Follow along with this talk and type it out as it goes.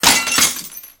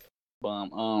Yeah,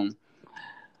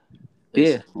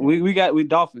 Listen, we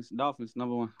Dolphins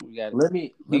number one. We got it. let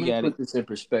me Got put it. this in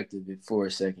perspective for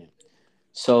a second.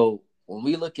 So when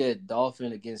we look at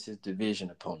Dolphin against his division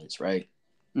opponents, right?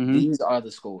 Mm-hmm. These are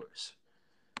the scores.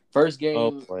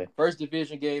 Oh boy. First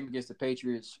division game against the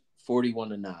Patriots,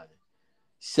 41-9.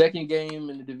 Second game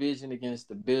in the division against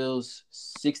the Bills,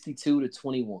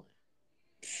 62-21.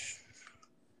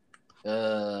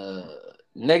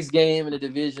 Next game in the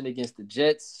division against the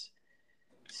Jets,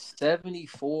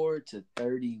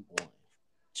 74-31.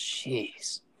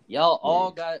 Jeez. Y'all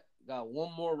all got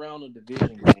one more round of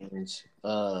division games.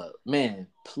 Man,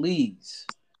 please,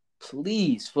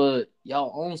 for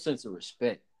y'all own sense of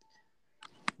respect,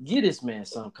 get this man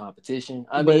some competition.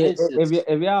 I But mean, it's just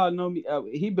if y'all know me,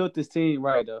 he built this team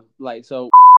right though. Like so,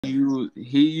 he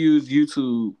used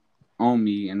YouTube on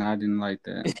me, and I didn't like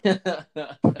that.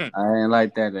 I didn't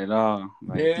like that at all.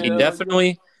 Like He Hell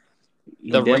definitely.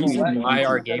 he The definitely, reason why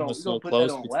our put that game on- was you gonna so put that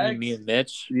close on between me wax? and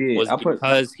Mitch yeah. was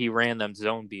because he ran them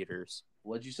zone beaters.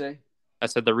 What'd you say? I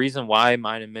said the reason why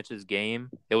mine and Mitch's game,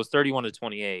 it was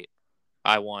 31-28.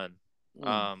 I won.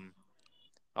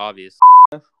 Obvious.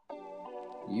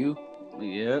 You?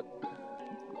 Yep,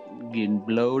 getting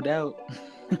blowed out.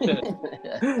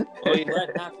 Well, he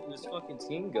let half of his fucking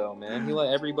team go, man. He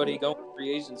let everybody go in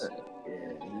free agency.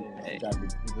 He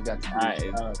forgot to do Alright,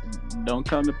 his job. don't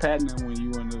come to Patton when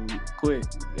you want to quit.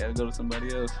 You gotta go to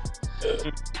somebody else.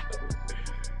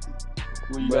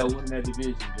 Who you got winning that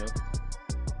division, Joe?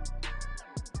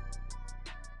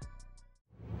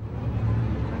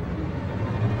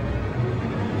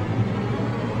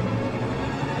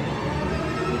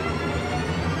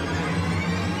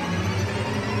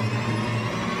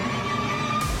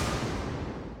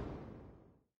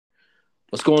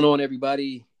 What's going on,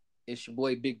 everybody? It's your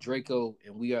boy Big Draco,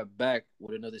 and we are back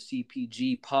with another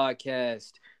CPG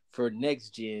podcast for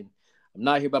Next Gen. I'm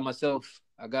not here by myself.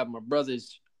 I got my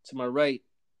brothers to my right,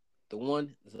 the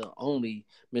one, the only,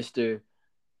 Mr.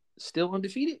 Still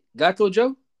undefeated, Geico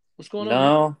Joe. What's going on?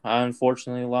 No, I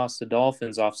unfortunately lost the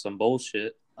Dolphins off some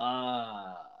bullshit.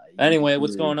 Anyway,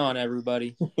 what's going on,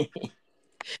 everybody?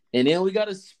 And then we got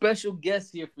a special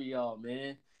guest here for y'all,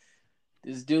 man.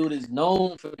 This dude is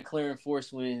known for declaring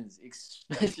force wins,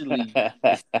 especially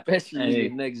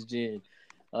in Next Gen.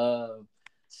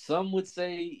 Some would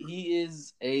say he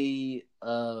is a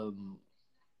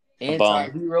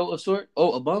anti-hero of sort.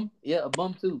 Oh, a bum? Yeah, a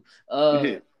bum too.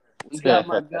 We got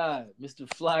my guy, Mr.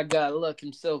 Flyguy Luck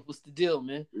himself. What's the deal,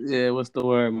 man? Yeah, what's the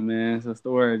word, my man? What's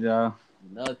the word, y'all?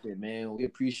 Nothing, man. We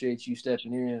appreciate you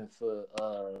stepping in for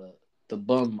the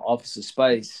bum Officer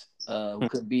Spice, who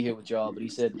couldn't be here with y'all, but he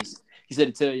said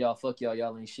to tell y'all, fuck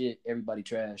y'all ain't shit. Everybody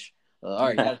trash.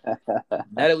 All right, now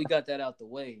that we got that out the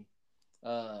way,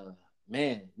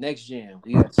 man, Next Gen.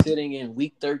 We are sitting in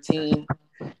week 13.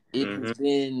 It has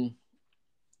been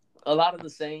a lot of the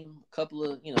same. Couple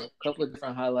of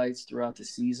different highlights throughout the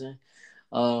season.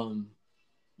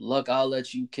 Luck, I'll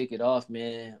let you kick it off,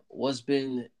 man. What's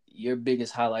been your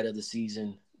biggest highlight of the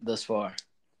season thus far?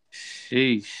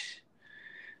 Sheesh.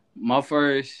 My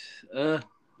first,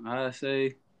 I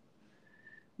say,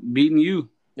 beating you.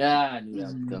 Yeah, I knew that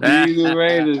was coming. Beating the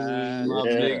Raiders is my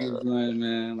biggest one,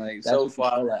 man. Like so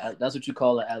far, that's what you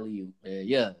call an alley-oop.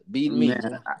 Yeah, beating me.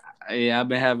 Man, I've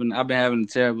been having a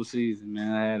terrible season,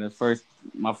 man. I had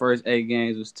my first 8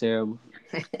 games was terrible.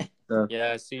 So,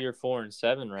 yeah, I see you're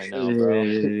 4-7 right now, bro.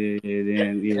 Yeah.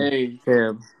 Hey,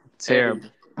 terrible. Hey,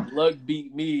 Luck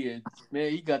beat me, and man,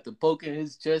 he got the poking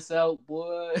his chest out,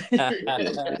 boy.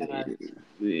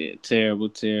 Yeah,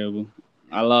 terrible.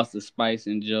 I lost to Spice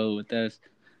and Joe, but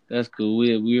that's cool.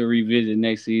 We'll revisit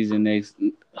next season,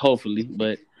 hopefully.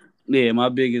 But yeah, my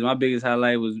biggest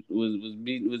highlight was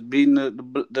beating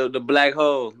the black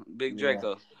hole, Big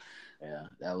Draco. Yeah,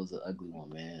 that was an ugly one,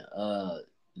 man.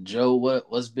 Joe,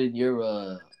 what's been your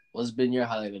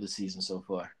highlight of the season so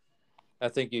far? I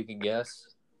think you can guess.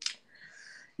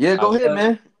 Yeah, go ahead,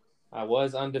 man. I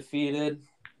was undefeated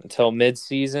until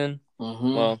midseason.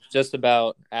 Mm-hmm. Well, just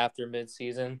about after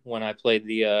midseason when I played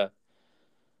the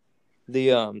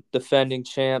defending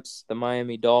champs, the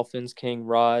Miami Dolphins, King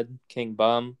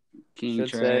Bum, King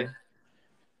should say.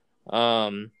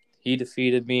 He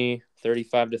defeated me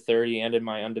 35-30, ended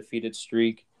my undefeated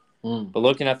streak. But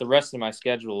looking at the rest of my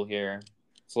schedule here,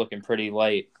 it's looking pretty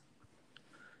light.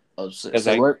 Oh,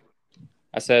 say what?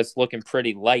 I said it's looking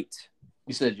pretty light.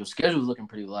 You said your schedule's looking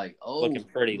pretty light. Looking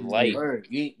pretty light. Word.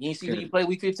 You ain't see who you play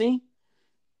week 15?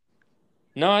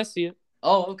 No, I see it.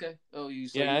 Oh, okay. Oh,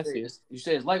 Yeah, I see it. you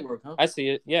say it's light work, huh? I see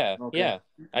it. Yeah, Okay. yeah.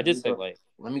 I did say light.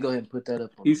 Let me go ahead and put that up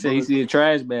on He the said he bulletin. see a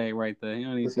trash bag right there. He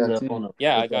don't even Put see that the up on 10. the.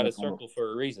 Yeah, Put I that got a up on circle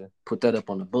for a reason. Put that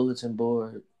up on the bulletin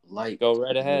board. Light. Go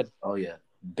right ahead. Oh yeah.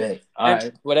 Bet. All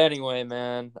right. But anyway,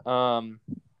 man,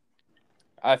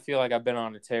 I feel like I've been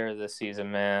on a tear this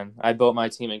season, man. I built my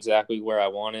team exactly where I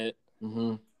want it.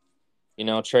 Mm-hmm. You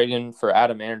know, trading for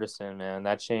Adam Anderson, man,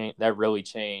 that really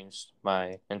changed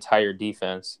my entire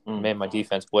defense. Mm-hmm. Made my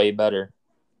defense way better,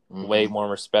 way more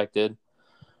respected.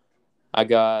 I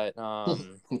got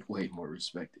way more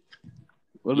respected.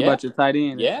 What about your tight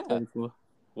end? Yeah,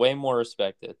 way more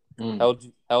respected.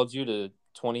 Held you to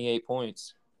 28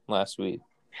 points last week.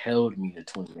 Held me to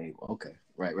 28. Okay,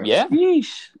 right. Yeah.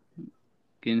 Yeesh.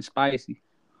 Getting spicy.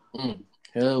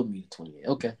 Held me to 28.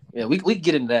 Okay, yeah, we can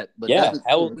get into that. But yeah,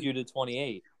 held you to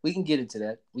 28. We can get into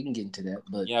that.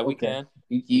 But yeah, we can.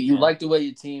 You like the way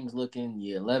your team's looking?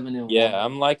 You're 11-1. Yeah,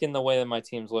 I'm liking the way that my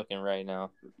team's looking right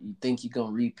now. You think you're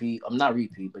gonna repeat? I'm not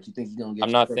repeat, but you think you're gonna get?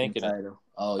 I'm not thinking title? it.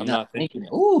 Oh, you're not thinking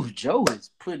it. Ooh, Joe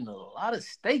is putting a lot of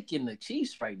stake in the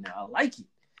Chiefs right now. I like it.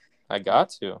 I got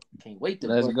to. Can't wait to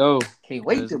go. Can't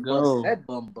wait to bust that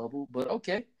bum bubble. But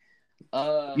okay.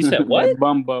 You said what?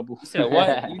 Bum bubble. You said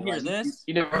what? You hear this?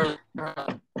 You never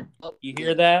heard. You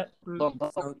hear that? Bum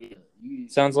bubble.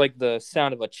 Sounds like the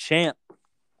sound of a champ.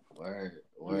 Word.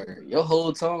 Your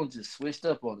whole tone just switched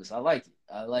up on us. I like it.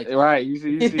 Right. You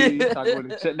see he's talking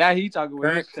with the now he talking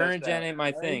with current gen ain't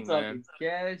my thing, man.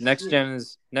 Next gen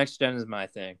is my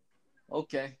thing.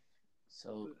 Okay.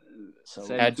 So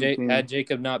had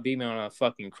Jacob not beat me on a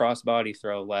fucking crossbody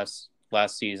throw last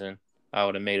season, I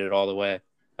would have made it all the way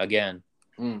again.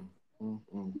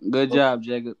 Good job,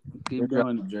 Jacob. Keep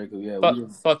doing it, Jacob. Yeah.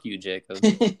 Fuck you, Jacob.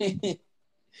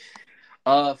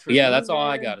 That's all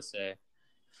I gotta say.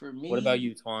 For me, what about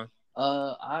you, Twan?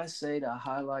 I say the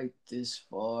highlight this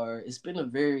far. It's been a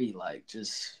very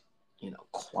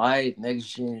quiet next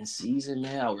gen season,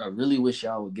 man. I really wish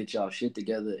y'all would get y'all shit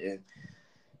together and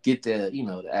get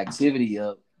the activity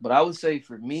up. But I would say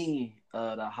for me,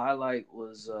 the highlight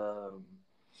was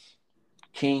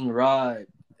King Rod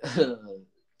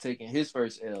taking his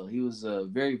first L. He was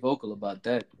very vocal about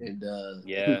that, and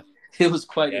it was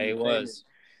quite entertaining.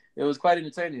 It was quite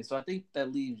entertaining. So I think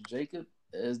that leaves Jacob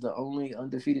as the only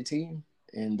undefeated team,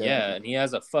 and and he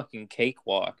has a fucking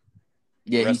cakewalk.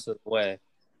 Yeah, rest of the way.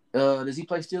 Does he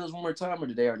play Steelers one more time, or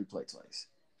did they already play twice?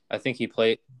 I think he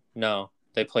played. No,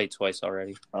 they played twice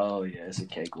already. Oh yeah, it's a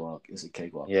cakewalk.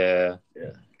 Yeah.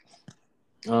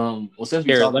 Well, since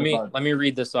we let me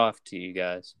read this off to you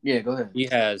guys. Yeah, go ahead. He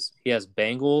has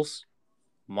Bengals,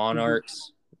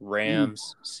 Monarchs,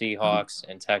 Rams, Seahawks,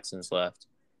 and Texans left.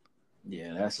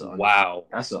 Yeah, that's an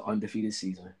undefeated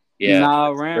season. Yeah.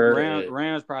 No,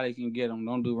 Rams probably can get him.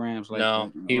 Don't do Rams like that.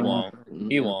 No, he won't.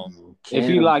 He won't. If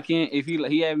he lock in, if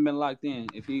he haven't been locked in,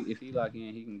 if he lock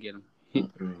in, he can get him.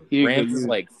 Rams is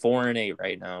like 4-8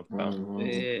 right now, bro.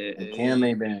 Cam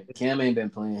ain't been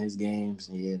playing his games.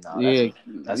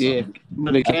 That's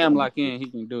but if Cam lock in, he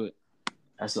can do it.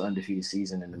 That's an undefeated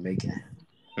season in the making.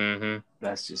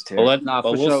 That's just terrible.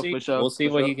 For sure. We'll see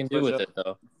what he can do with it,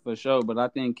 though. For sure, but I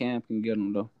think Cam can get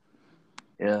him though.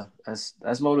 Yeah,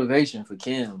 that's motivation for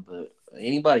Cam. But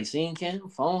anybody seen Cam?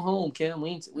 Phone home, Cam.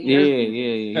 We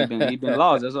He been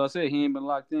lost. That's what I said. He ain't been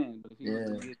locked in. But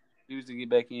if he was to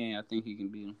get back in, I think he can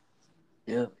beat him.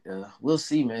 Yeah. We'll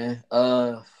see, man.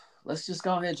 Let's just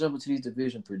go ahead and jump into these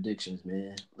division predictions,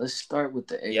 man. Let's start with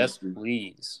the AFC. Yes,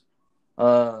 please.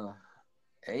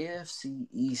 AFC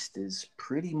East is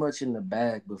pretty much in the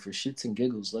bag, but for shits and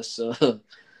giggles, let's for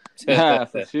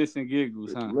shits and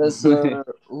giggles, huh? Let's what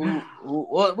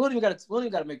do you got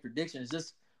to make predictions?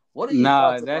 Just what are you?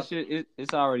 That shit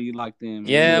it's already locked in. Man.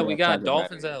 Yeah, we got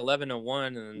Dolphins at 11-1,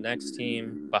 and the next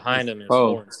team behind them is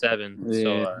 4-7. Yeah.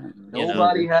 So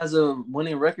nobody has a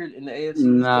winning record in the AFC.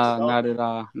 Nah, not at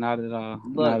all. Not at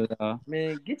all.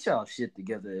 Man, get y'all shit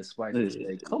together at Spice.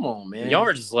 Come on, man. Y'all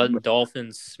are just letting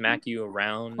Dolphins smack you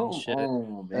around and shit. Come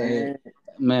on, man.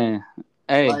 Man,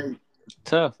 hey,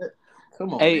 tough.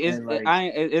 Come on, hey,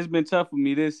 man. It's been tough for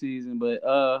me this season,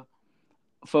 but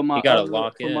for my you gotta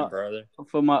lock in, brother.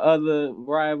 For my other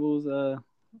rivals,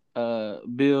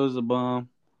 Bills a bum,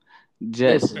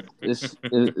 Jets.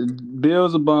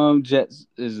 Bills a bum, Jets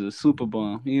is a super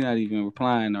bum. He's not even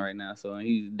replying right now, so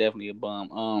he's definitely a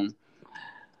bum.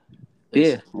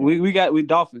 We got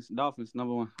Dolphins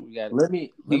number one. We got it. Let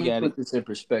me put this in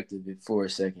perspective for a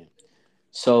second.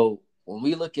 So when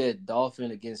we look at Dolphin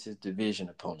against his division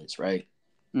opponents, right?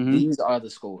 Mm-hmm. These are the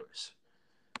scores.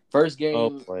 First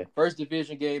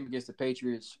division game against the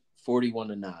Patriots,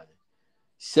 41-9.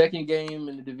 Second game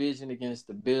in the division against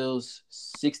the Bills,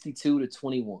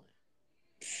 62-21.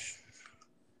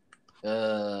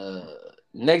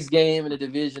 Next game in the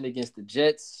division against the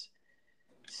Jets,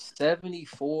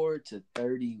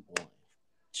 74-31.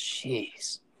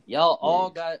 Jeez. Y'all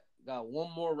all got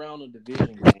one more round of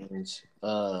division games.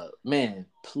 Man,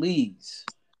 please,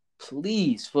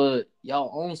 for y'all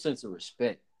own sense of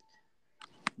respect,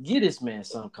 get this man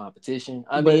some competition.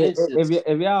 I But mean, it's just,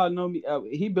 if y'all know me,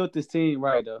 he built this team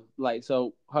right though. Like,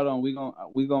 so hold on, we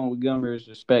gonna give him his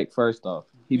respect first off.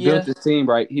 He built this team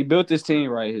right.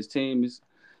 His team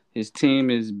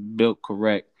is built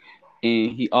correct,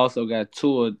 and he also got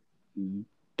Tua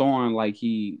throwing like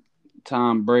he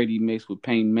Tom Brady mixed with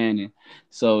Peyton Manning.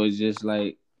 So it's just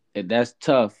like that's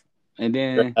tough. And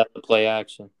then Have to play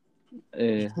action.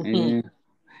 and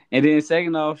then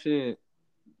second off, shit,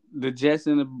 the Jets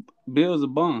and the Bills are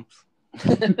bums.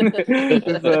 So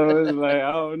it's like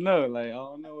I don't know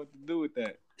what to do with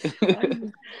that.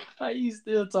 How you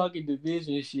still talking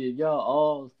division shit? Y'all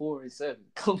all 4-7.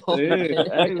 Come on, Yeah,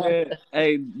 man.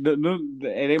 hey man,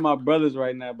 they my brothers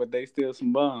right now, but they still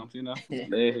some bums, you know.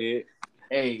 They hit.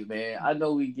 Hey man, I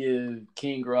know we give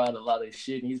King Rod a lot of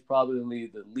shit. He's probably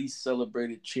the least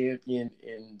celebrated champion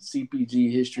in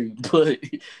CPG history, but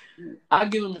I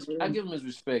give him his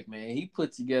respect, man. He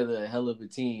put together a hell of a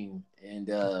team, and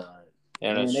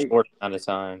in a short amount of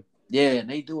time. Yeah, and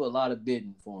they do a lot of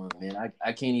bidding for him, man.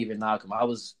 I can't even knock him. I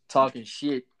was talking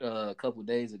shit a couple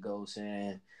days ago,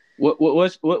 saying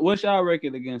what's y'all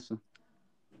record against him?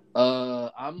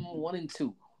 I'm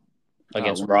 1-2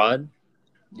 against Rod.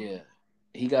 Yeah,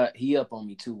 he up on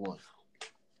me 2-1. All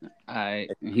right,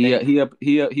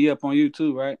 he up on you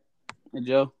too, right,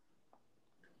 Joe?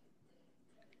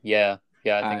 Yeah,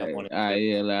 I think I'm 1-2. All right,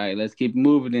 yeah, all right. Let's keep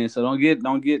moving then. So don't get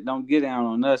down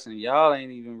on us, and y'all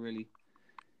ain't even really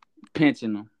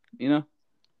pinching them, you know.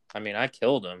 I mean, I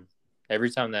killed him. Every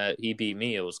time that he beat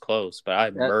me, it was close, but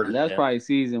I murdered That's him. probably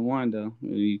season 1 though.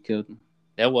 You killed him.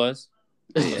 That was.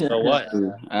 So what?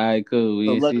 All right, cool.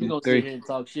 So look, Season you gonna 3. sit here and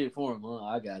talk shit for him, huh?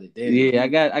 I got it. Damn. Yeah, I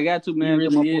got to, He man.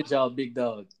 really is y'all big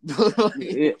dog.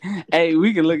 Hey,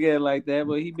 we can look at it like that,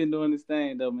 but he been doing his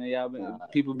thing though, man.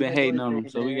 People been hating on him,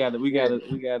 so we gotta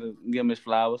give him his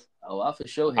flowers. Oh, I for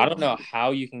sure. I don't know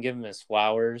how you can give him his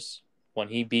flowers when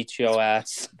he beat your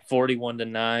ass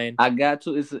 41-9. I got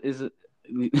to. It's a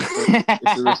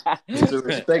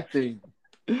respect thing.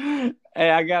 Hey,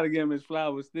 I gotta give him his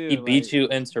flowers still. He beat you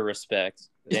into respect.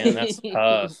 Damn, that's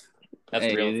tough.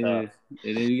 That's real tough.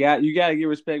 It is. You gotta give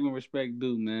respect when respect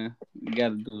due, man. You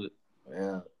gotta do it.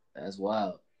 Yeah, that's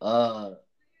wild.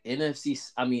 AFC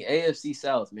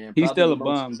South, man. He's still a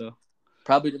bum though.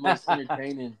 Probably the most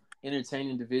entertaining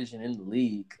division in the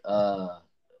league.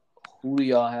 Who do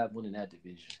y'all have winning that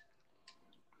division?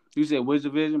 You said which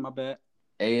division? My bad.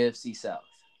 AFC South.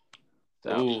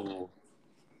 Ooh.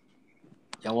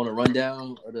 Y'all want to run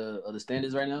down of the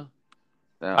standings right now?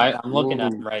 I'm looking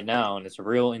at them right now, and it's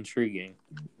real intriguing.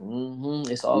 Mm-hmm.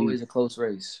 It's always a close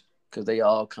race because they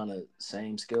all kind of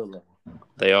same skill level.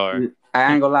 They are.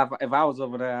 I ain't gonna lie. If I was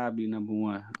over there, I'd be number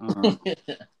 1.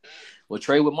 Well,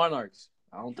 trade with Monarchs.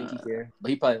 I don't think he care, but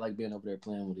he probably like being over there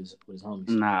playing with his homies.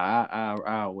 Nah,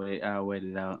 I'll wait. I'll wait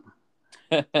it out.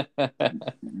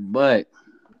 But,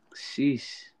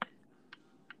 sheesh,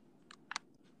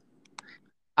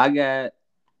 I got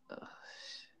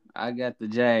the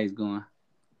Jags going.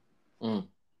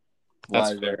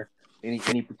 That's fair. Any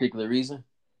particular reason?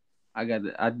 I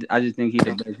just think he's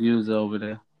the best user over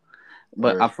there.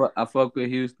 But I fuck with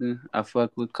Houston. I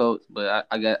fuck with Colts. But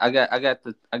I got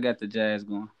the Jazz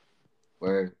going.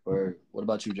 Word. What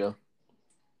about you, Joe?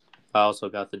 I also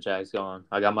got the Jags going.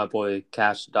 I got my boy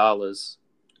Cash Dollars.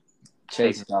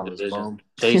 Chase Dollars,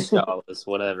 Chase Dollars,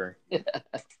 whatever.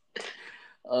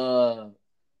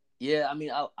 Yeah, I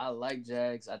mean, I like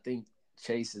Jags. I think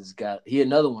Chase has got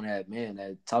another one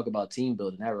that talk about team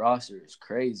building. That roster is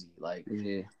crazy. Like,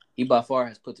 he by far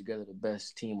has put together the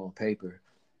best team on paper.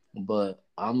 But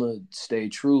I'm gonna stay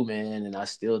true, man, and I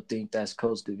still think that's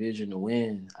Colts division to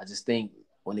win. I just think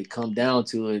when it comes down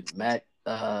to it, Matt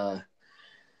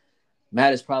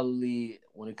is probably,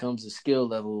 when it comes to skill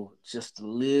level, just a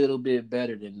little bit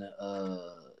better than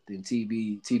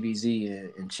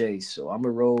TBZ and Chase. So I'm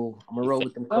gonna roll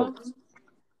with them Colts.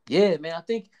 Yeah, man. I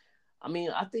think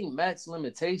Matt's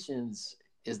limitations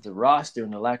is the roster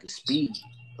and the lack of speed.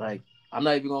 Like, I'm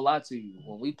not even gonna lie to you.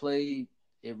 When we played,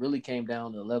 it really came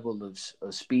down to the level of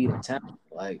speed and talent.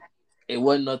 Like, it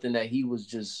wasn't nothing that he was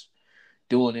just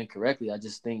doing incorrectly. I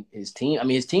just think his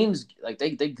team's like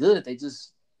they good. They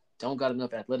just don't got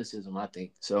enough athleticism, I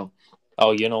think. So.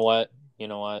 Oh, you know what?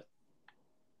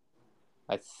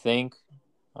 I think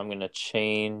I'm going to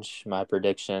change my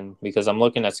prediction because I'm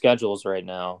looking at schedules right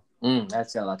now.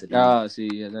 That's got a lot to do. Oh, see,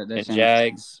 yeah, that And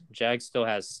changed. Jags still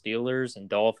has Steelers and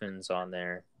Dolphins on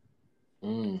there.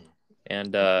 And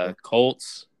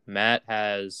Colts, Matt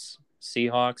has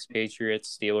Seahawks,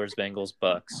 Patriots, Steelers, Bengals,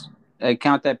 Bucks. Hey,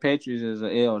 count that Patriots as an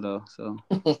L though. So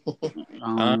I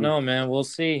don't know, man. We'll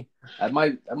see. That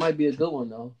might be a good one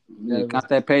though. Yeah, count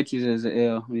that Patriots as an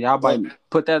L. Y'all might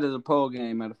put that as a poll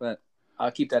game. Matter of fact, I'll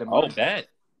keep that in mind. Oh, bet.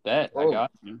 I got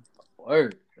you.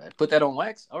 Word. Put that on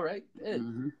wax. All right.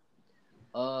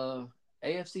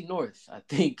 AFC North. I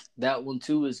think that one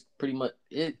too is pretty much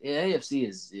it. AFC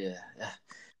is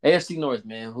AFC North,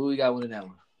 man. Who we got winning that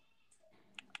one?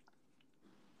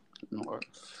 North.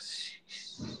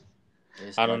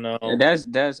 I don't know.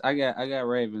 That's I got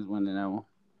Ravens winning that one.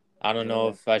 I don't know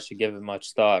if I should give it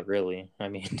much thought, really. I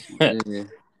mean,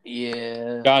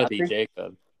 yeah, gotta be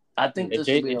Jacob. I think if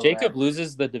Jacob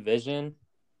loses the division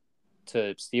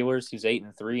to Steelers, who's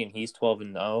 8-3, and he's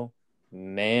 12-0,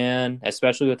 man,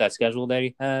 especially with that schedule that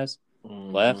he has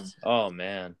left. Oh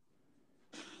man,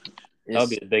 that'll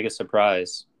be the biggest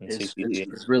surprise. It's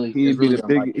really he'd be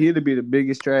the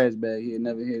biggest trash bag. He'd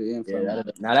never hit it in from.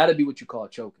 Now that'd be what you call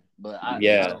choking. But I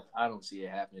don't see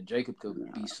it happening. Jacob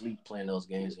could be asleep playing those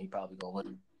games, and he probably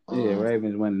gonna win.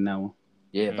 Ravens winning that one.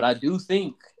 Yeah, but I do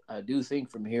think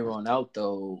from here on out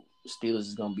though, Steelers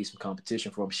is gonna be some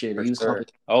competition for him. Shit, he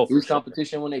was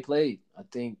competition when they played. I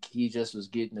think he just was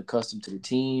getting accustomed to the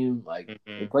team. Like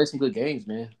they played some good games,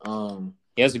 man.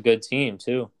 He has a good team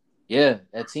too. Yeah,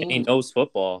 that team. And he knows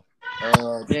football.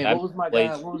 What was my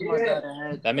guy? What was my guy that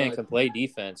had? That man can play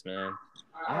defense, man.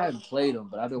 I haven't played him,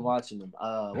 but I've been watching him.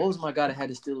 What was my guy that had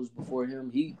the Steelers before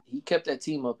him? He kept that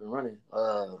team up and running.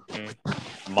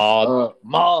 Mob.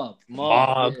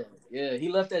 Yeah, he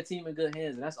left that team in good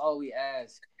hands, and that's all we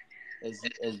ask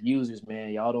as users,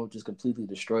 man. Y'all don't just completely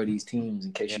destroy these teams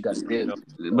in case you got scared.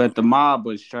 But the Mob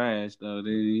was trash, though.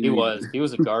 He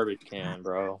was a garbage can,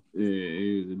 bro. Yeah,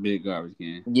 he was a big garbage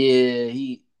can. Yeah,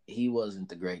 he wasn't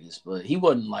the greatest, but he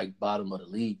wasn't like bottom of the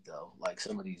league though. Like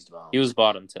some of these bombs. He was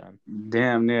bottom 10.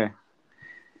 Damn near.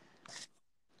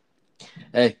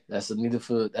 Hey, that's neither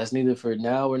for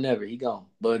now or never. He gone.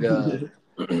 But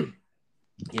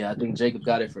yeah, I think Jacob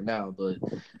got it for now. But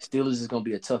Steelers is gonna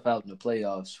be a tough out in the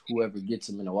playoffs. Whoever gets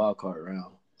them in the wild card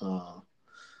round. I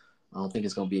don't think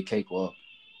it's gonna be a cakewalk.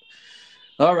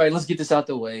 All right, let's get this out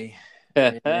the way.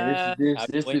 Man,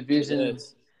 this division.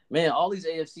 Man, all these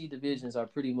AFC divisions are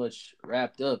pretty much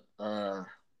wrapped up.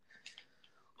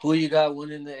 Who you got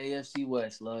winning the AFC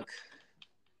West, Luck?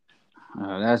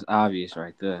 That's obvious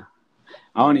right there.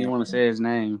 I don't even want to say his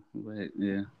name, but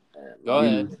yeah. Go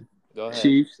ahead.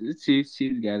 Chiefs. The Chiefs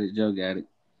got it. Joe got it.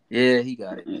 Yeah, he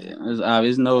got it. Yeah, it's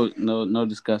obvious. No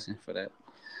discussion for that.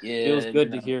 Yeah, it was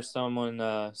good to hear someone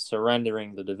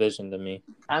surrendering the division to me.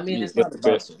 I mean, it's not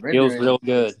about surrendering. Feels real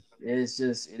good. It is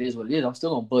what it is. I'm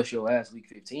still gonna bust your ass week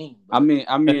 15. But... I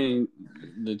mean,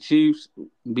 the Chiefs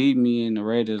beat me and the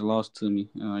Raiders lost to me.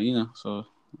 So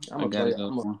I'm a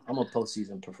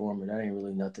postseason performer. That ain't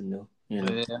really nothing new. You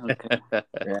know? Yeah, okay.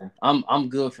 Yeah, I'm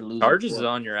good for losing. Chargers is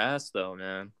on your ass though,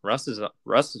 man. Russ is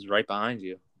right behind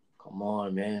you. Come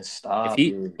on, man, stop.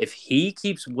 If he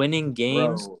keeps winning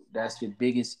games, bro, that's the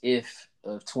biggest if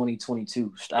of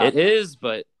 2022. Stop. It is,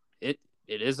 but it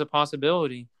is a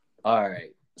possibility. All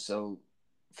right. So,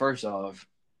 first off,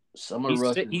 he's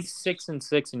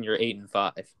 6-6 and you're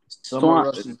 8-5.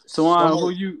 Twan,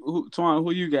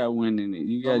 who you got winning it?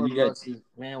 You got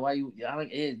man. Why you?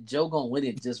 Joe gonna win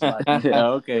it just by. Yeah,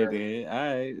 okay, then.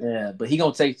 All right. Yeah, but he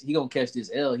gonna catch this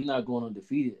L. He's not going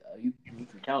undefeated. You can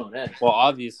count on that. Well,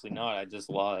 obviously not. I just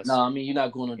lost. No, I mean you're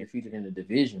not going undefeated in the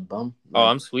division, bum. Oh,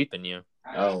 I'm sweeping you.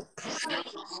 Oh.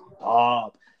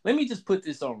 Let me just put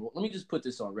this on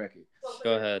record.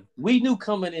 Go ahead. We knew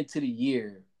coming into the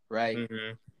year, right?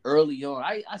 Mm-hmm. Early on,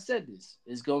 I said this.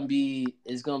 It's gonna be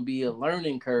a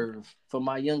learning curve for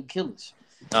my young killers.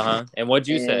 And what'd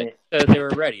you say? You said they were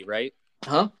ready, right?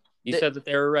 You said that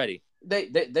they were ready. They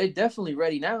definitely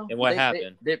ready now. And what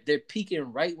happened? They're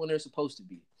peaking right when they're supposed to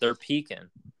be. They're peaking.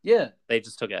 Yeah. They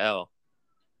just took an L.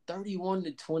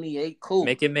 31-28, cool.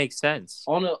 Make it make sense.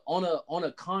 On a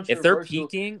controversial. If they're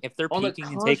peaking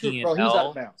and taking an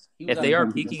L, if they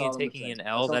are peaking and taking an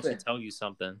L, that should tell you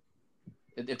something.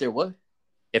 If they're what?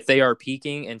 If they are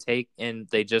peaking and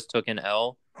they just took an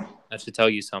L, that should tell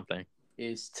you something.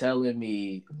 It's telling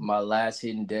me my last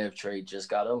hidden dev trade just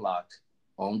got unlocked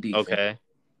on defense. Okay.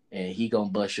 And he gonna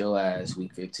bust your ass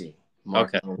week 15.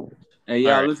 Okay. Hey,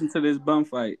 y'all, listen to this bum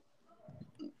fight.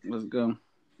 Let's go.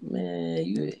 Man,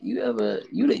 you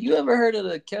ever heard of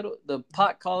the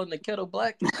pot calling the kettle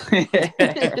black?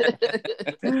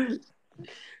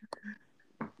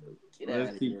 Get out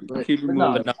Let's of keep here. But, keep it but moving.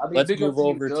 no, But no, I mean, let's big up move to you,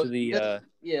 over Joe. to the Let's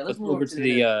let's move move over over to to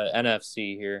the the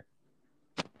NFC here.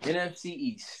 NFC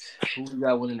East. Who we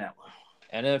got winning that one?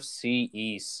 NFC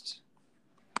East.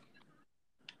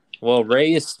 Well,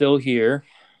 Ray is still here.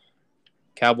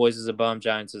 Cowboys is a bum.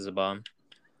 Giants is a bum.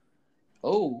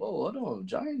 Oh, hold on.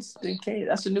 Giants didn't came.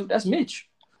 That's Mitch.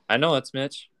 I know it's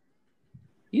Mitch.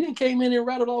 He didn't came in and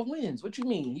rattled off wins. What you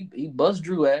mean? He bust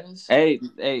Drew ass. Hey,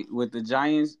 with the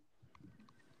Giants,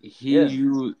 Yeah.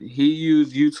 he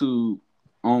used YouTube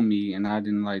on me, and I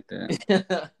didn't like that.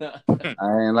 I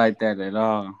didn't like that at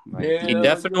all. Like He Hell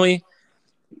definitely.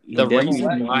 he The we gonna reason definitely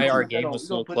wax. We why gonna our put that game on. was We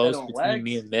so gonna put that close on between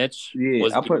me wax. and Mitch yeah.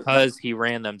 was because he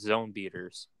ran them zone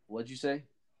beaters. What'd you say?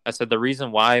 I said the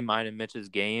reason why mine and Mitch's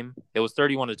game, it was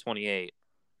 31-28.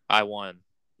 I won.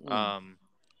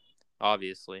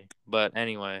 Obviously. But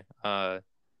anyway, the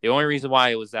only reason why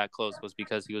it was that close was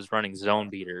because he was running zone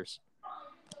beaters.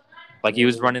 Like he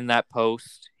was running that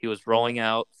post, he was rolling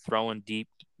out, throwing deep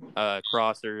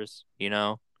crossers, He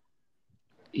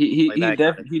like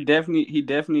that kind of he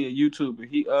definitely a YouTuber.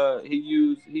 He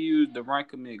used the run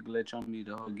commit glitch on me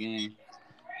the whole game.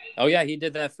 Oh yeah, he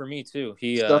did that for me too.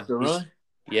 Stuff the run.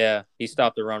 He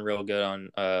stopped the run real good on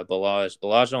Balaj.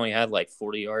 Balaj only had like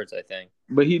 40 yards, I think.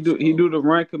 But he do the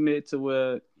run commit to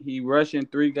where he rushing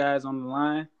 3 guys on the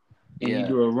line, and he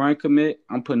do a run commit.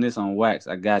 I'm putting this on wax.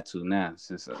 I got to now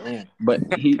since. But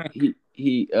he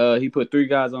put 3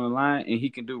 guys on the line, and he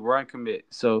can do run commit.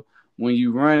 So when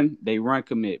you run, they run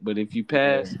commit. But if you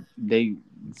pass, they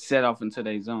set off into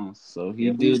their zones. So he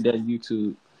did that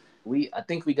YouTube. I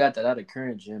think we got that out of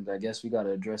current gen, but I guess we got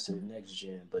to address it in next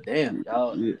gen. But damn,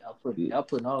 y'all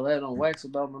putting all that on wax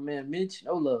about my man Mitch.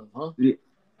 No love, huh? Yeah.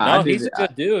 No, he's a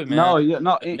good dude, man. No, yeah,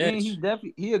 no, and Mitch. he's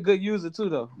definitely a good user too,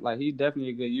 though. Like he's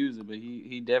definitely a good user, but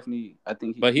he definitely, I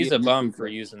think But he's a bum for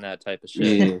using that type of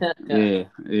shit. Yeah,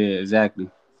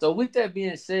 exactly. So with that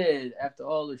being said, after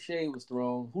all the shade was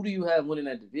thrown, who do you have winning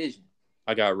that division?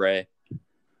 I got Ray.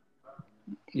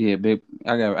 Yeah, big.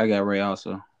 I got Ray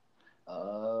also.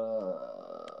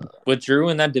 With Drew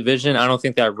in that division, I don't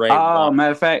think that Ray.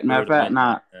 Matter of fact,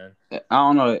 nah. I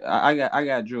don't know. I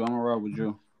got Drew. I'm gonna roll with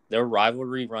Drew. Their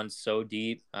rivalry runs so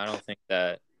deep. I don't think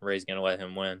that Ray's gonna let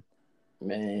him win.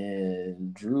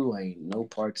 Man, Drew ain't no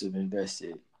parts of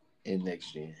invested in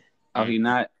next gen. Oh, he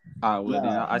not. Oh well,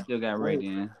 then I still got Ray.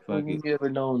 Then fuck it. You ever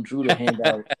known Drew to hand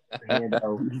out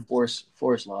force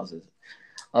losses?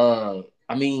 I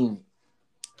mean,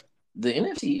 the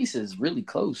NFC East is really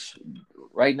close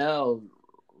right now.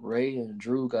 Ray and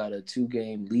Drew got a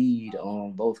 2-game lead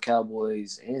on both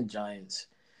Cowboys and Giants,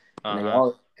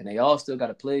 and they all still got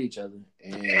to play each other.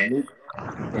 And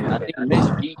I think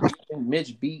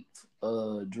Mitch beat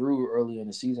Drew early in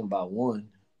the season by 1.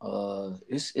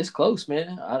 It's close,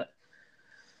 man.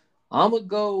 I'm gonna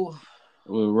go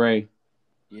with Ray.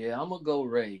 Yeah, I'm gonna go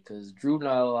Ray because Drew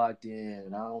not locked in,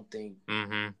 and I don't think.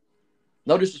 Mm-hmm.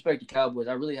 No disrespect to Cowboys,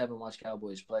 I really haven't watched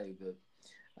Cowboys play, but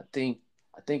I think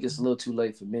it's a little too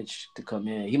late for Mitch to come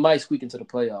in. He might squeak into the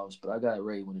playoffs, but I got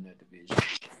Ray winning that division.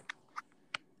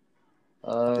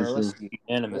 Let's see.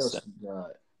 Unanimous.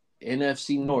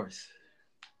 NFC North.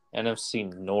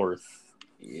 NFC North.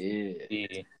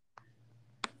 Yeah.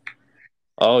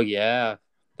 Oh yeah,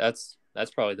 that's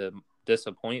probably the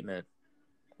disappointment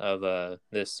of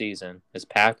this season is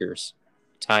Packers.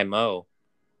 Ty-Mo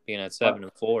being at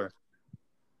 7-4.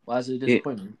 Why is it a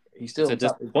disappointment? He's still it's a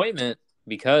disappointment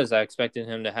because I expected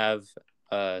him to have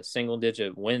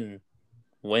single-digit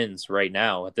wins right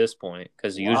now at this point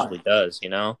because he usually does, you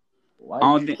know. I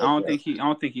don't think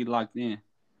he locked in.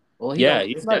 Well,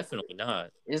 he's definitely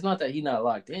not. It's not that he's not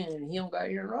locked in. He don't got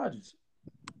Aaron Rodgers.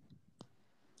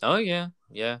 Oh yeah,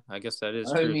 I guess that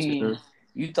is true too.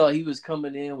 You thought he was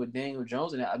coming in with Daniel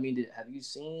Jones, and I mean, have you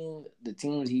seen the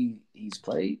teams he's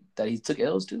played that he took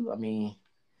L's to? I mean,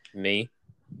 me.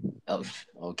 Oh,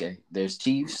 okay. There's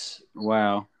Chiefs.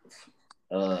 Wow.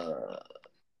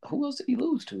 Who else did he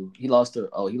lose to? He lost to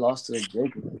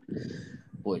Jacob.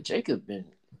 Boy, Jacob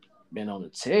been on a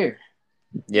tear.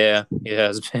 Yeah, he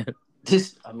has been.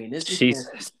 This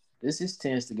is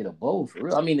chance to get a bowl for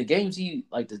real. I mean, the games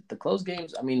the close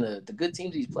games. I mean, the good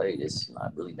teams he's played, it's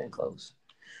not really been close.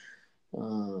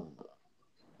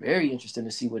 Very interesting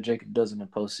to see what Jacob does in the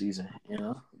postseason, you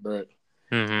know. But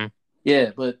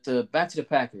yeah, but back to the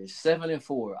Packers,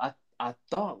 7-4. I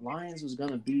thought Lions was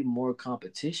gonna be more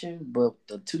competition, but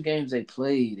the 2 games they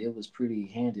played, it was pretty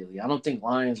handily. I don't think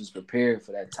Lions was prepared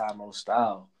for that Ty-Mo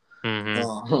style.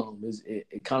 Mm-hmm.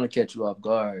 It kind of catch you off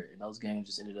guard, and those games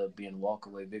just ended up being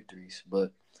walkaway victories.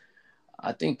 But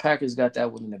I think Packers got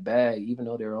that one in the bag, even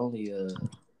though they're only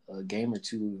a game or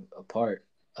two apart.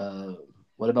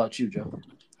 What about you, Joe?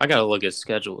 I gotta look at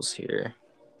schedules here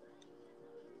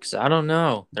because I don't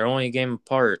know. They're only a game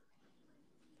apart.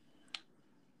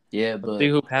 Yeah, Let's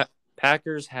see but who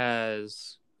Packers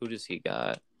has. Who does he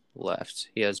got left?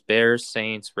 He has Bears,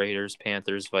 Saints, Raiders,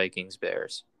 Panthers, Vikings,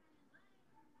 Bears.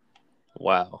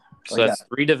 Wow. So that's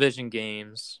 3 division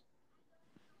games.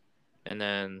 And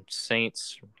then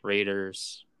Saints,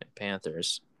 Raiders, and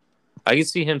Panthers. I can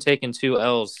see him taking 2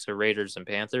 L's to Raiders and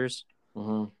Panthers.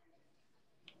 mm-hmm.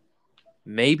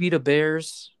 Maybe to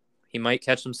Bears. He might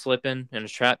catch them slipping in a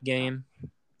trap game.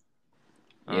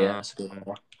 Yeah, that's a good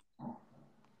call.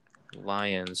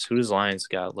 Lions. Who does Lions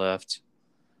got left?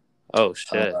 Oh,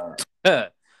 shit.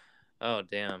 Oh,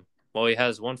 damn. Well, he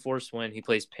has 1 forced win. He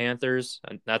plays Panthers,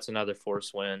 and that's another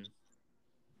forced win.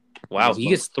 Wow, he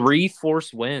gets 3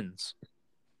 forced wins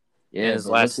in his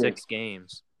last 6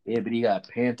 games. Yeah, but he got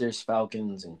Panthers,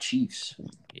 Falcons, and Chiefs.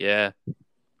 Yeah.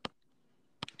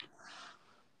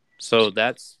 So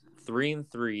that's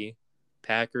 3-3.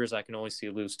 Packers, I can only see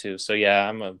lose 2. So yeah,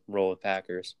 I'm gonna roll with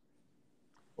Packers.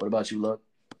 What about you, Luck?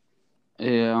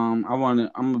 Yeah, I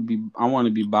want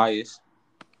to be biased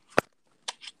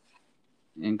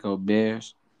and go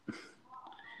Bears.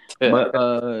 But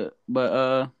I'm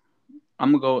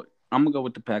gonna go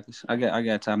with the Packers. I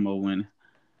got time of winning.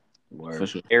 Word. For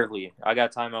sure. Barely. I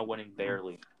got time out winning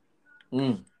barely.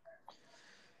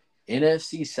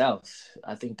 NFC South.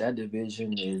 I think that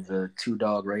division is a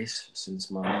 2-dog race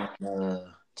since my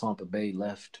man Tampa Bay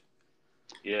left.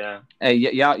 Yeah. Hey,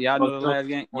 y'all know the last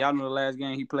game. Y'all know the last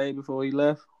game he played before he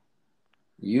left.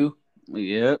 You?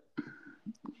 Yep.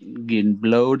 Getting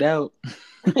blowed out.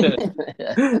 Well,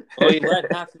 he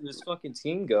let half of his fucking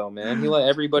team go, man. He let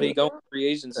everybody go in free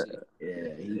agency.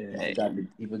 Yeah,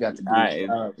 he forgot to do his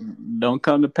job. Don't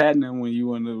come to Patton when you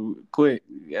want to quit.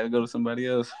 You gotta go to somebody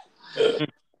else.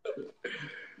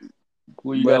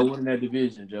 Who you got winning that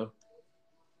division, Joe?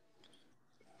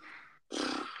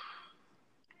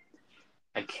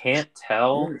 I can't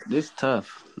tell. This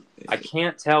tough. I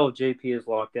can't tell if JP is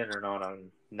locked in or not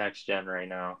on next gen right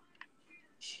now.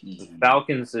 The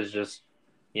Falcons is just,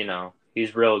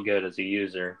 he's real good as a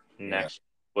user. Next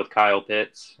with Kyle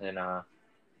Pitts and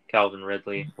Calvin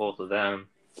Ridley, both of them.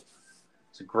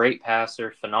 He's a great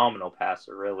passer, phenomenal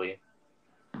passer, really.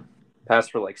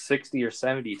 Passed for like 60 or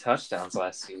 70 touchdowns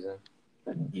last season.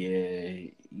 Yeah,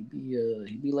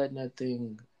 he be letting that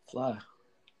thing fly.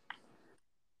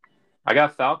 I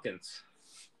got Falcons.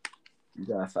 You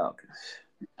got Falcons.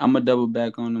 I'm gonna double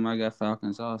back on him. I got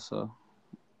Falcons also.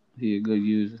 He a good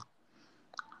user.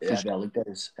 Yeah, have y'all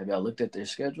looked at their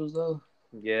schedules though?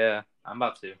 Yeah, I'm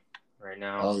about to right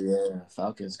now. Oh yeah,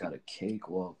 Falcons got a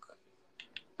cakewalk.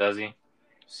 Does he?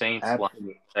 Saints,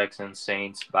 Lions, Texans,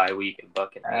 Saints, bye week, and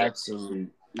Buccaneers.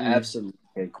 Absolute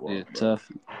cakewalk. Yeah, tough.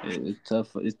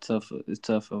 It's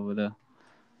tough over there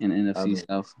in the NFC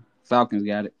South. Falcons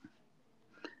got it.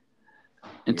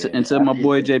 Until my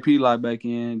boy JP locked back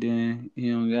in, then he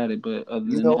don't got it. But other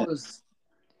than that,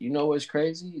 you know what's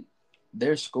crazy?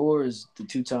 Their scores the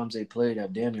 2 times they played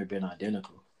have damn near been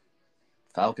identical.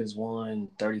 Falcons won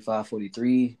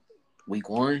 35-43 week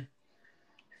 1.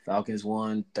 Falcons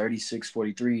won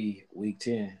 36-43 week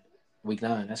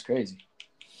 9. That's crazy.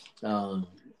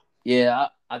 Yeah,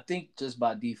 I think just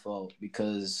by default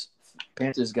because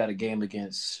Panthers got a game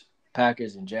against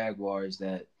Packers and Jaguars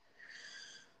that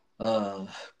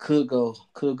could go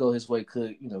his way,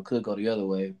 could go the other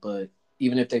way. But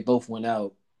even if they both went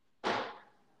out,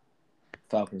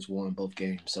 Falcons won both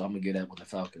games. So I'm gonna get that one to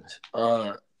Falcons.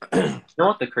 You know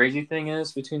what the crazy thing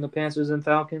is between the Panthers and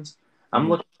Falcons? I'm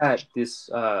looking at this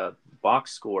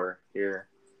box score here,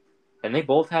 and they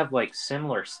both have like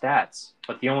similar stats.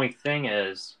 But the only thing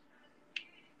is,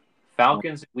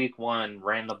 Falcons week 1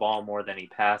 ran the ball more than he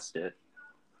passed it,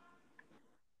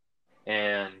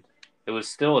 and it was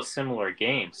still a similar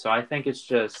game. So I think it's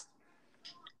just,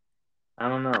 I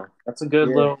don't know. That's a good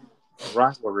little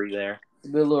rivalry there. It's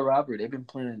a good little rivalry. They've been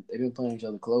playing each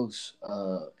other close,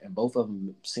 and both of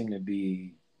them seem to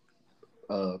be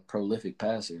prolific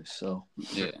passers. So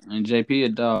yeah, and JP a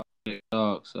dog,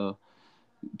 so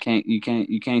you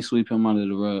can't sweep him under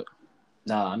the rug.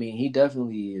 Nah, I mean he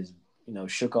definitely is.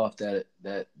 Shook off that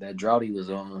drought he was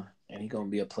on, and he's gonna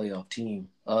be a playoff team.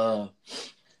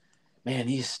 Man,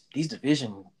 these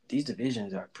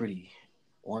divisions are pretty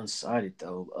one-sided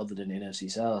though. Other than the NFC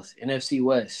South, NFC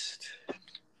West.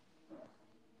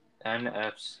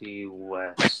 NFC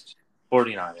West,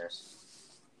 49ers.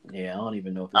 Yeah, I don't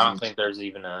even know if I don't think there's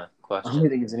even a I question. don't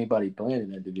think there's anybody playing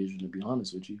in that division, to be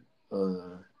honest with you.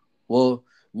 Well,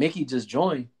 Mickey just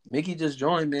joined.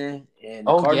 Man, and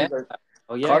the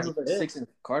Oh yeah.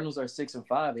 Cardinals are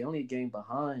 6-5. They only a game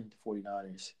behind the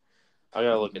 49ers. I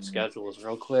gotta look at schedules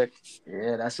real quick.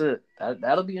 Yeah, that's it.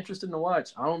 That'll be interesting to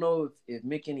watch. I don't know if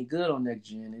Mick any good on next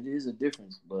gen. It is a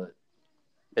difference, but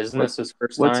Isn't this his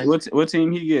first What time? what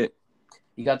team he get?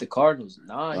 he got the Cardinals.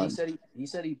 Nah, he said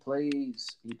he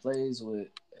plays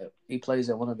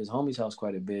at one of his homies' house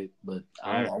quite a bit, but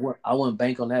I wouldn't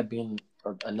bank on that being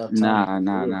enough time.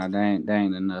 Nah. That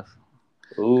ain't enough.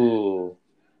 Ooh,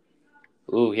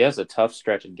 he has a tough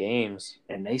stretch of games.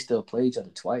 And they still play each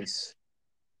other twice.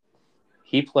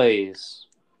 He plays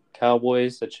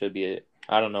Cowboys. That should be it.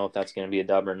 I don't know if that's going to be a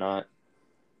dub or not.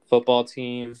 Football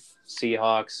team,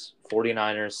 Seahawks,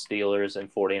 49ers, Steelers,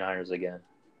 and 49ers again.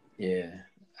 Yeah,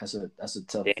 that's a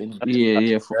tough finish.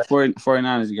 Yeah.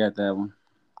 49ers got that one.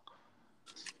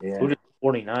 Yeah.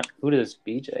 Who does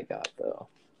BJ got though?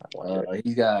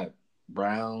 He's got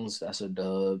Browns. That's a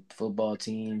dub. Football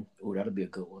team. Ooh, that'll be a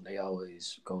good one. They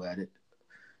always go at it.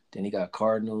 Then he got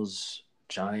Cardinals,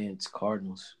 Giants,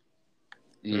 Cardinals.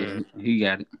 Yeah, he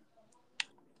got it.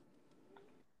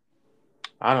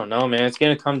 I don't know, man. It's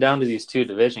going to come down to these two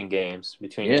division games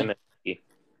between him and me.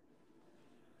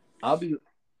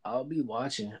 I'll be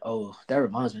watching. Oh, that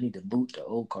reminds me, I need to boot the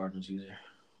old Cardinals user.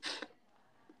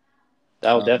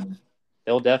 They'll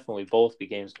definitely both be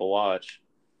games to watch.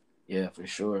 Yeah, for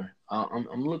sure.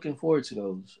 I'm looking forward to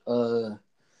those.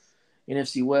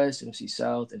 NFC West, NFC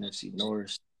South, NFC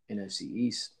North, NFC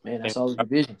East. Man, that's all the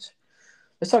divisions.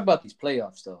 Let's talk about these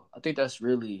playoffs, though. I think that's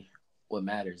really what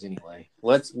matters anyway.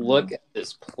 Let's look at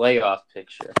this playoff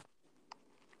picture.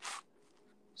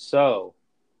 So,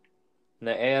 in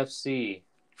the AFC,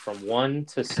 from 1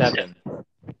 to 7,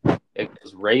 it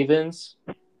goes Ravens,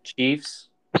 Chiefs,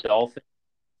 Dolphins,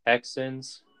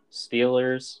 Texans,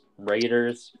 Steelers,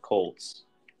 Raiders, Colts.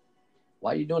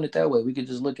 Why are you doing it that way? We could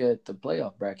just look at the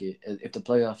playoff bracket. If the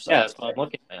playoffs Yeah, that's what I'm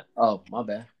looking at. Oh, my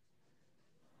bad.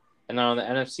 And then on the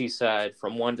NFC side,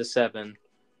 from 1 to 7,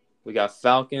 we got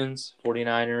Falcons,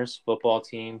 49ers, football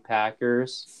team,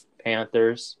 Packers,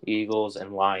 Panthers, Eagles,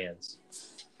 and Lions.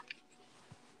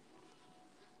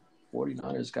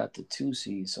 49ers got the 2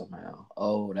 seed somehow.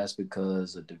 Oh, that's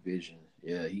because of division.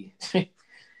 Yeah, he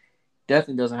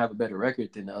definitely doesn't have a better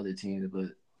record than the other teams, but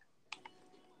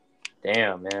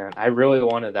damn, man. I really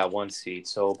wanted that 1 seed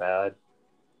so bad.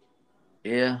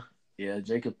 Yeah,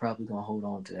 Jacob probably going to hold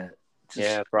on to that.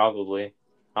 Yeah, probably.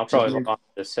 I'll probably hold on to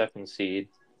the 2nd seed.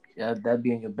 Yeah, that'd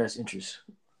be in your best interest.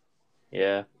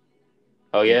 Yeah.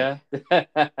 Oh, yeah? Yeah.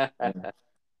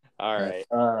 All right.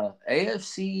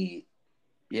 AFC,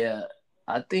 yeah,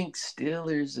 I think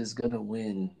Steelers is going to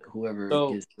win whoever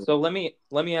gets to. So let me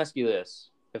ask you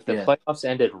this. If the playoffs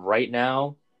ended right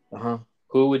now,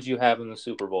 who would you have in the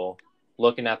Super Bowl?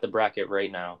 Looking at the bracket right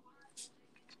now.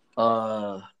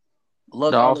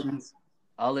 Look,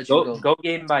 I'll let you go. Go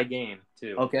game by game,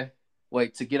 too. Okay.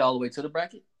 Wait, to get all the way to the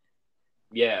bracket?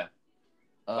 Yeah.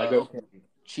 Okay.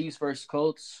 Chiefs versus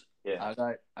Colts. Yeah.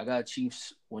 I got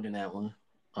Chiefs winning that one.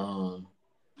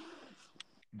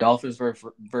 Dolphins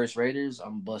versus Raiders.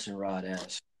 I'm busting Rod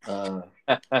ass. Texans.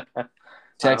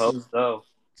 I hope so.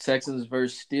 Texans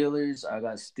versus Steelers. I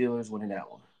got Steelers winning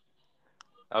that one.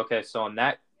 Okay, so in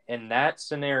that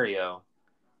scenario,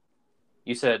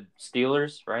 you said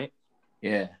Steelers, right?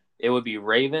 Yeah. It would be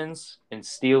Ravens and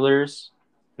Steelers,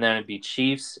 and then it'd be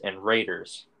Chiefs and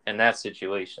Raiders in that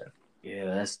situation. Yeah,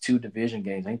 that's 2 division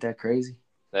games. Ain't that crazy?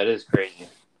 That is crazy.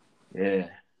 Yeah.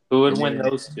 Who would win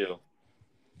those 2?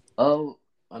 Oh,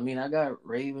 I mean, I got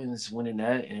Ravens winning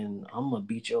that, and I'm going to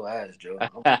beat your ass, Joe.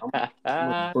 I'm going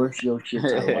to push your shit.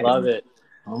 I love it.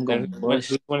 I'm going to push.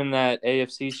 Who's winning that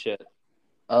AFC shit?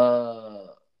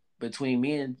 Between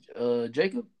me and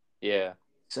Jacob? Yeah.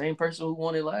 Same person who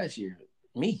won it last year.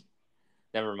 Me.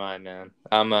 Never mind, man.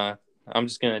 I'm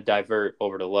just gonna divert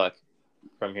over to Luck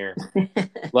from here.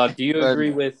 Luck, do you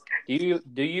agree with Big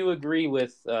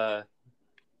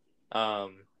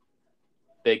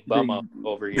Bummo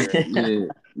over here? Yeah,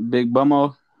 Big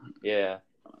Bummo. Yeah.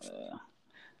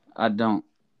 I don't.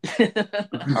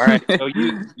 All right, so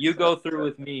you go through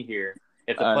with me here.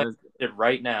 If the playoffs did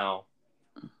right now,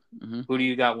 who do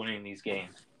you got winning these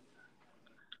games?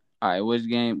 All right, which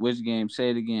game? Say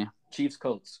it again. Chiefs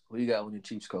Colts. Who you got winning?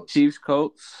 Chiefs Colts. Chiefs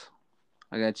Colts.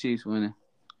 I got Chiefs winning.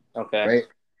 Okay. Right.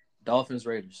 Dolphins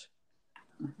Raiders.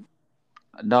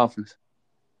 Dolphins.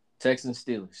 Texans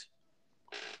Steelers.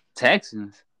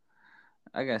 Texans.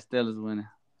 I got Steelers winning.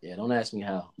 Yeah, don't ask me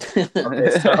how.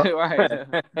 Okay, so, right.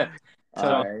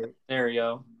 So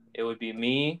scenario, it would be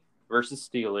me versus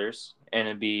Steelers, and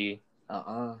it'd be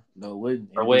No, it wouldn't.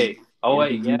 or wait, oh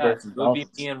It'd be wait, you yeah, versus it would be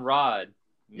Dolphins. me and Rod,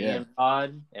 Yeah.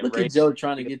 and Look Ray. at Joe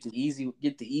trying to get the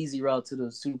easy route to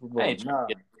the Super I Bowl. ain't trying Nah.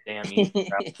 to get the damn easy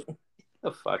route. Get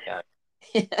the fuck out.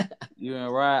 You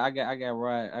and Rod, I got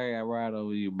Rod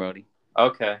over you, Brody.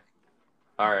 Okay,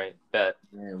 all right, bet.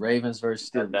 Yeah, Ravens versus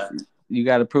Steelers. You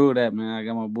got to prove that, man. I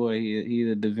got my boy. He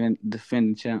the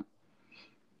defending champ.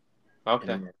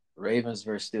 Okay. Ravens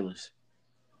versus Steelers.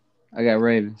 I got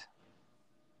Ravens.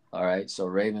 All right, so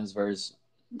Ravens versus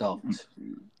Dolphins.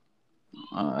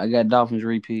 I got Dolphins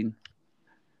repeating.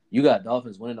 You got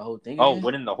Dolphins winning the whole thing. Oh, again?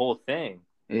 winning the whole thing.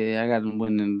 Yeah, I got them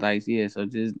winning the dice. Yeah, so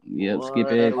just What?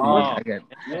 skip it. Oh,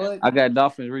 I got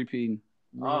Dolphins repeating.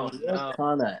 Man, Oh, no. what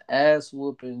kind of ass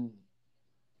whooping?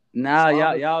 Nah,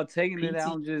 y'all taking it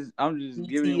out. I'm just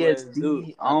giving it what it's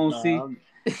due.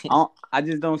 I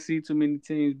just don't see too many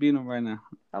teams beating them right now.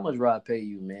 How much Rod pay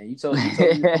you, man? You told me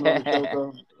to come on the show,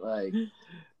 bro. Like,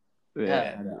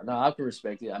 Yeah. no, I can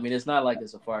respect it. I mean, it's not like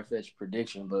it's a far fetched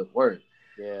prediction, but word.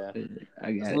 Yeah.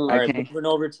 I got it. All right, moving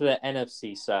over to the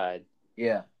NFC side.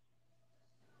 Yeah.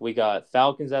 We got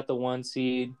Falcons at the 1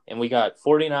 seed, and we got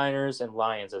 49ers and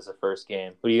Lions as the first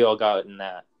game. Who do you all got in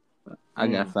that? I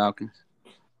got Falcons.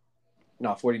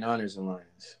 No, 49ers and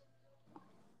Lions.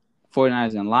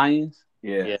 49ers and Lions?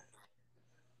 Yeah.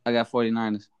 I got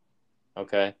 49ers.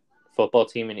 Okay. Football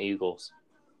team and Eagles.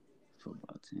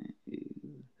 Football team.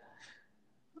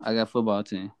 I got football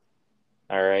team.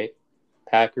 All right.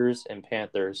 Packers and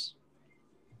Panthers.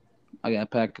 I got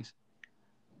Packers.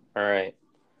 All right.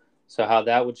 So how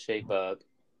that would shape up,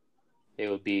 it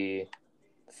would be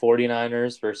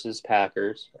 49ers versus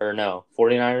Packers. Or no,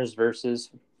 49ers versus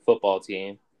football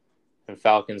team and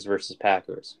Falcons versus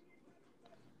Packers.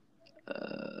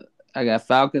 I got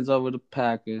Falcons over the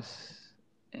Packers,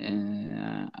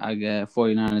 and I got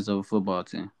 49ers over football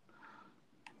team.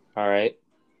 All right.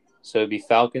 So it'd be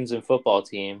Falcons and football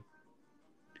team.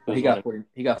 He got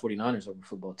 49ers over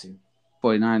football team.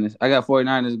 49ers. I got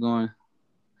 49ers going.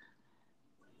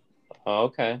 Oh,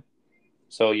 okay.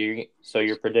 So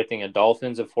you're predicting a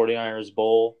Dolphins and 49ers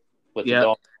bowl with the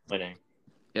Dolphins winning.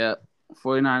 Yep.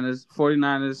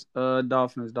 49ers,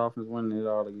 Dolphins winning it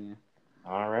all again.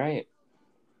 All right.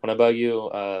 What about you,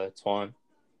 Twan?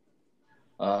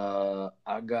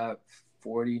 I got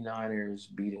 49ers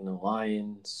beating the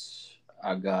Lions.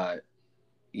 I got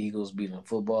Eagles beating the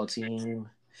football team.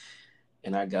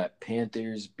 And I got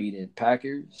Panthers beating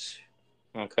Packers.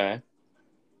 Okay.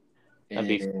 That'd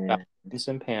be Falcons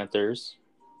and Panthers.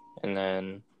 And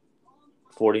then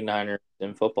 49ers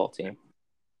and football team.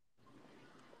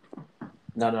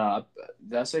 No.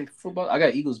 Did I say football? I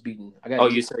got Eagles beating.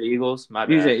 You said Eagles? My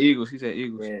bad. He said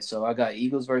Eagles. Yeah, so I got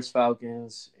Eagles versus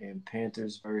Falcons and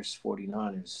Panthers versus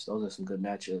 49ers. Those are some good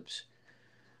matchups.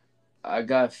 I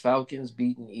got Falcons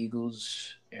beating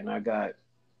Eagles, and I got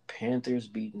Panthers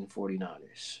beating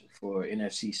 49ers for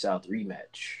NFC South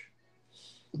rematch.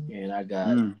 And I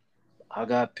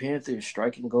got Panthers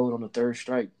striking gold on the third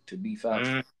strike to beat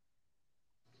Falcons.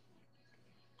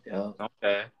 Yeah.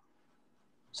 Okay.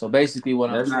 So basically,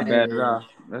 That's not bad at all.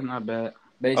 That's not bad.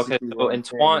 Okay, so in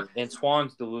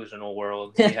Twan's delusional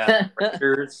world, he has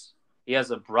Raiders. He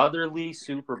has a brotherly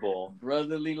Super Bowl.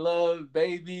 Brotherly love,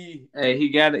 baby. Hey, he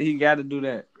got to do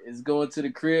that. It's going to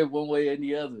the crib one way or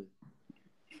the other.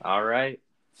 All right.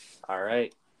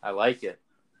 I like it.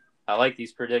 I like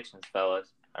these predictions, fellas.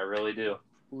 I really do.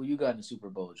 Who you got in the Super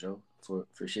Bowl, Joe, for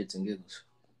shits and giggles?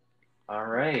 All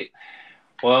right.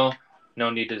 Well, no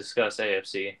need to discuss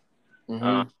AFC.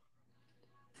 Mm-hmm.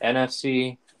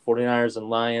 NFC, 49ers and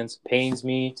Lions. Pains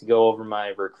me to go over my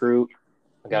recruit.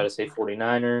 I got to say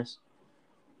 49ers.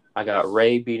 I got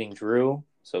Ray beating Drew,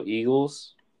 so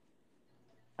Eagles.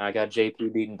 I got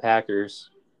JP beating Packers,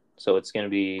 so it's going to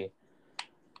be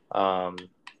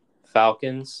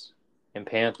Falcons and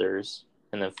Panthers,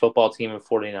 and then football team and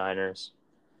 49ers.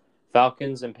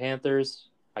 Falcons and Panthers,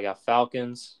 I got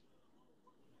Falcons.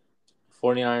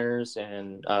 49ers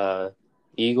and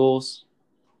Eagles,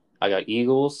 I got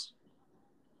Eagles.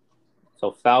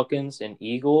 So Falcons and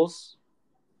Eagles.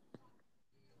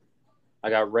 I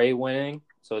got Ray winning,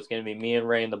 so it's going to be me and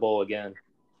Ray in the bowl again.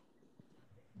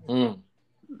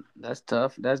 That's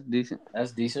tough. That's decent. Yeah.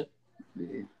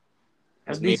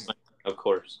 That's decent. Me, of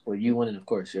course. Well, you winning, of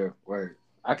course. Your word.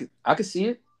 I could see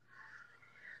it.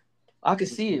 But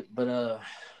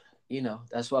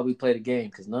that's why we play the game,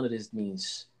 because none of this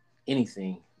means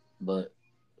anything. But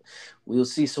we'll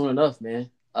see soon enough,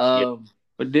 man.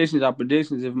 Predictions are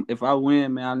predictions. If I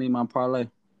win, man, I need my parlay.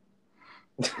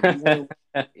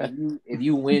 If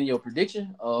you win your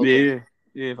prediction, okay.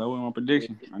 Yeah, if I win my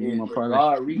prediction, I need my If parlay.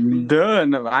 God repeat, Duh,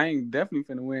 no, I ain't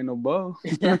definitely finna win no bowl.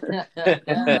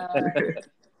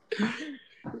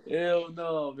 hell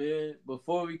no, man.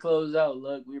 Before we close out,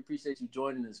 Luck, we appreciate you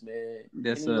joining us, man.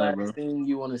 Yes, Any last bro. thing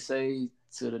you want to say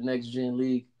to the Next Gen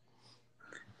League?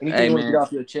 Anything Hey, you want to man. get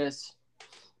off your chest?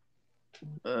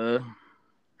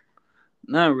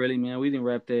 Not really, man. We didn't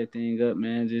wrap that thing up,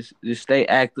 man. Just stay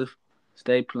active,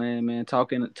 stay playing, man.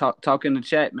 Talk in the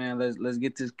chat, man. Let's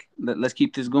get this. Let's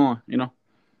keep this going. You know.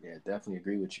 Yeah, definitely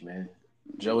agree with you, man.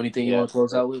 Joe, anything you Yeah, want to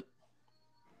close out with?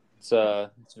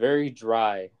 it's very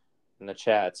dry in the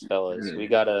chats, fellas. We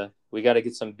gotta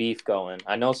get some beef going.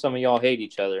 I know some of y'all hate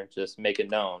each other. Just make it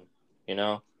known, you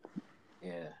know.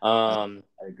 Yeah, I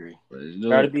agree.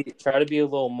 try to be a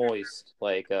little moist,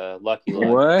 like Lucky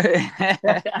Luck. What?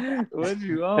 What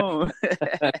you on?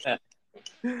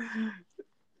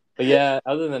 But yeah,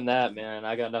 other than that, man,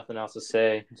 I got nothing else to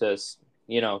say. Just,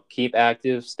 keep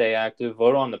active, stay active,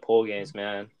 vote on the poll games,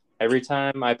 man. Every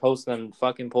time I post them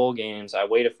fucking poll games, I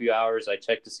wait a few hours, I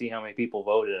check to see how many people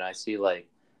voted, and I see like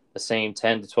the same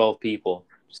 10 to 12 people.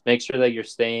 Just make sure that you're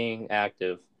staying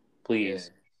active, please.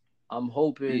 Yeah. I'm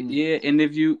hoping. Yeah, and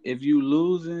if you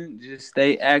losing, just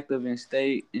stay active and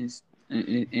stay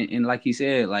and like he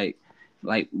said, like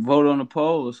vote on the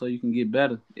poll so you can get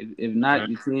better. If not,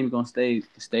 your team gonna stay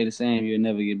the same. You'll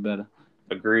never get better.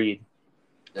 Agreed.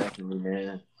 Definitely,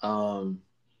 man.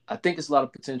 I think it's a lot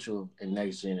of potential in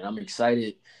Next Gen, and I'm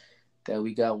excited that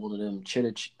we got one of them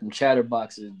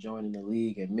chatterboxes joining the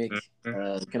league, and Mick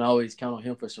can always count on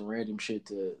him for some random shit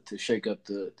to shake up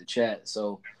the chat.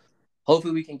 So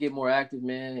hopefully we can get more active,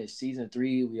 man. It's season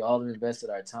 3. We all invested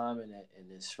our time in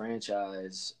this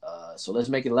franchise, so let's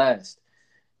make it last.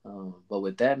 But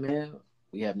with that, man,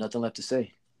 we have nothing left to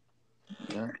say.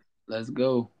 Yeah, let's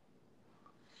go.